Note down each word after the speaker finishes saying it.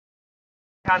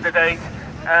candidate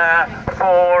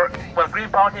for, well, Green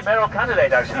Party mayoral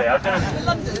candidate, actually.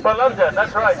 For London,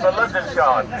 that's right, for London,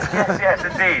 Sian. Yes,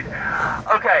 indeed.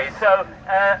 Okay, so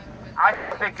I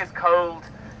think it's cold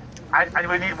and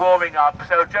we need warming up,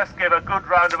 so just give a good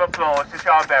round of applause to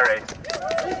Sian Berry.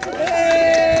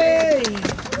 Hey!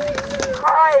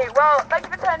 Hi, well, thank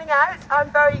you for turning out. I'm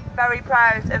very, very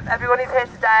proud of everyone who's here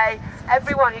today,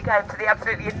 everyone who came to the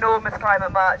absolutely enormous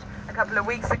climate march a couple of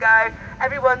weeks ago,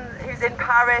 everyone who's in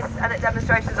Paris and at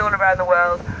demonstrations all around the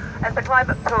world as the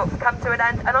climate talks come to an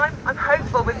end. And I'm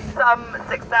hopeful with some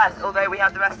success, although we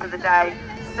have the rest of the day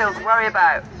still to worry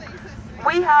about.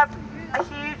 We have a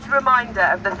huge reminder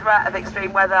of the threat of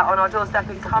extreme weather on our doorstep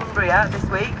in Cumbria this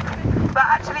week. But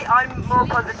actually, I'm more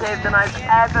positive than I've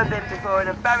ever been before in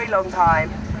a very long time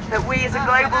that we as a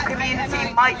global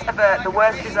community might avert the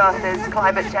worst disasters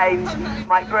climate change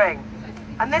might bring.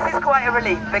 And this is quite a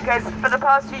relief because for the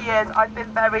past few years I've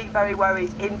been very, very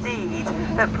worried indeed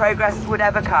that progress would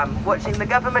ever come, watching the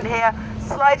government here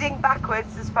sliding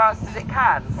backwards as fast as it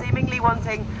can, seemingly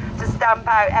wanting to stamp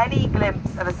out any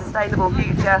glimpse of a sustainable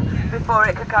future before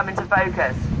it could come into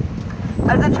focus.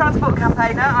 As a transport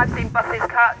campaigner, I've seen buses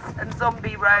cut and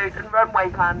zombie road and runway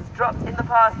plans dropped in the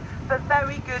past for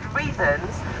very good reasons,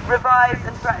 revived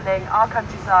and threatening our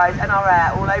countryside and our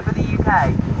air all over the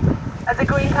UK. As a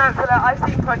Green councillor, I've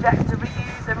seen projects to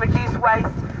reuse and reduce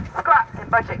waste scrapped in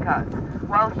budget cuts,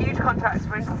 while huge contracts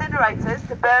for incinerators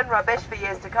to burn rubbish for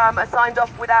years to come are signed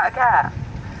off without a care.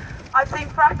 I've seen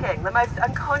fracking, the most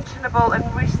unconscionable and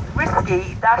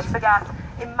risky dash for gas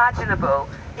imaginable,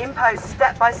 imposed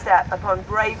step by step upon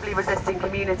bravely resisting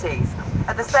communities,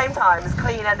 at the same time as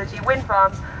clean energy wind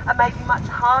farms are made much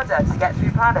harder to get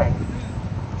through planning.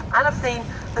 And I've seen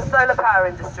the solar power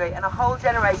industry and a whole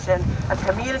generation of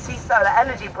community solar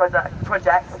energy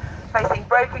projects facing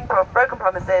broken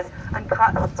promises and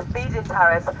cuts to feed-in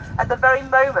tariffs at the very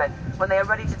moment when they are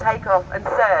ready to take off and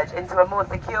surge into a more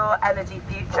secure energy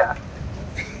future.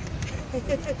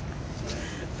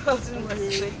 Pardon my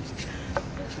speech.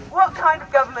 What kind of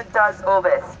government does all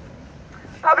this?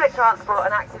 Public transport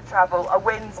and active travel are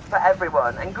wins for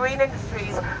everyone, and green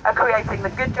industries are creating the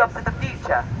good jobs of the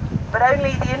future, but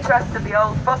only the interests of the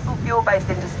old fossil fuel-based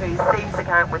industries seem to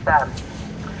count with them.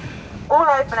 All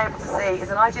I've been able to see is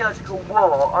an ideological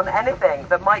war on anything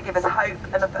that might give us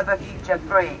hope of a future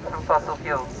free from fossil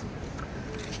fuels.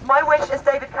 My wish, as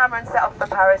David Cameron set off for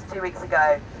Paris 2 weeks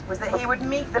ago, was that he would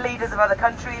meet the leaders of other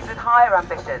countries with higher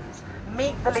ambitions,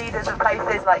 meet the leaders of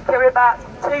places like Kiribati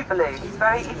and Tuvalu, whose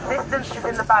very existence is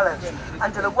in the balance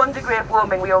under the 1 degree of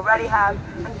warming we already have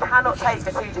and cannot take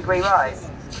a 2-degree rise,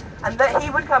 and that he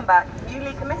would come back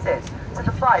newly committed to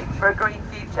the fight for a green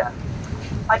future.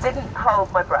 I didn't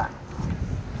hold my breath.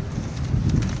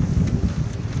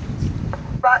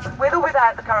 But with or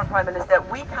without the current Prime Minister,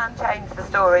 we can change the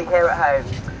story here at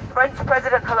home. French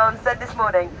President Hollande said this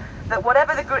morning that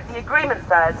whatever the agreement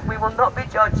says, we will not be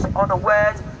judged on a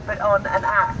word, but on an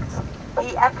act.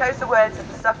 He echoes the words of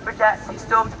the suffragettes who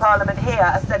stormed Parliament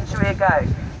here a century ago.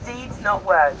 Deeds, not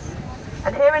words.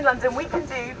 And here in London, we can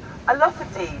do a lot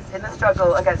of deeds in the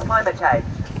struggle against climate change.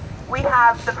 We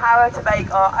have the power to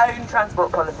make our own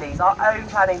transport policies, our own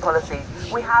planning policies.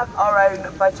 We have our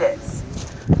own budgets.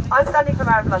 I'm standing for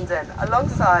Mayor of London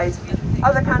alongside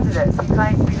other candidates who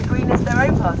claim to be the greenest their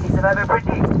own parties have ever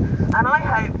produced. And I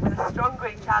hope with a strong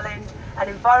green challenge and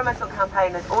environmental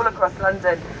campaigners all across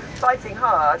London fighting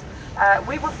hard,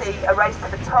 we will see a race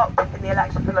to the top in the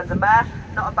election for London Mayor,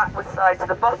 not a backward slide to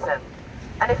the bottom.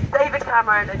 And if David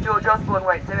Cameron and George Osborne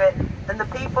won't do it, then the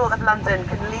people of London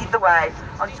can lead the way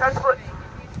on transport,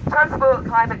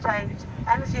 climate change,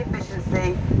 energy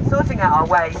efficiency, sorting out our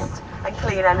waste and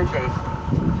clean energy.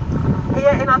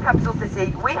 Here in our capital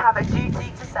city, we have a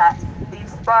duty to set the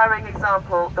inspiring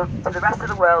example to the rest of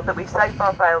the world that we've so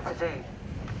far failed to do.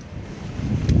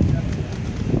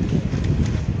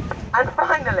 And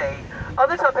finally, on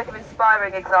the topic of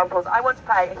inspiring examples, I want to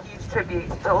pay a huge tribute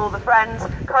to all the friends,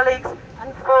 colleagues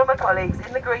and former colleagues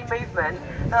in the Green movement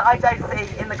that I don't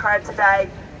see in the crowd today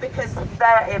because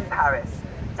they're in Paris,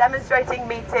 demonstrating,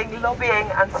 meeting,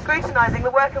 lobbying and scrutinising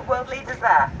the work of world leaders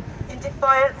there, in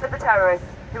defiance of the terrorists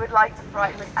who would like to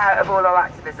frighten us out of all our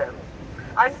activism.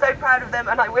 I'm so proud of them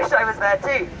and I wish I was there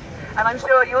too. And I'm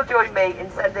sure you'll join me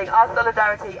in sending our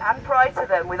solidarity and pride to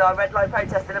them with our RedLine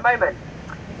protest in a moment.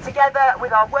 Together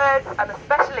with our words and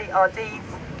especially our deeds,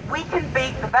 we can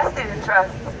beat the vested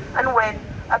interests and win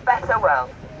a better world.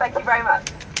 Thank you very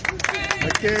much.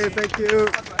 Okay, thank you.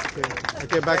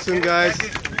 Okay, back soon guys.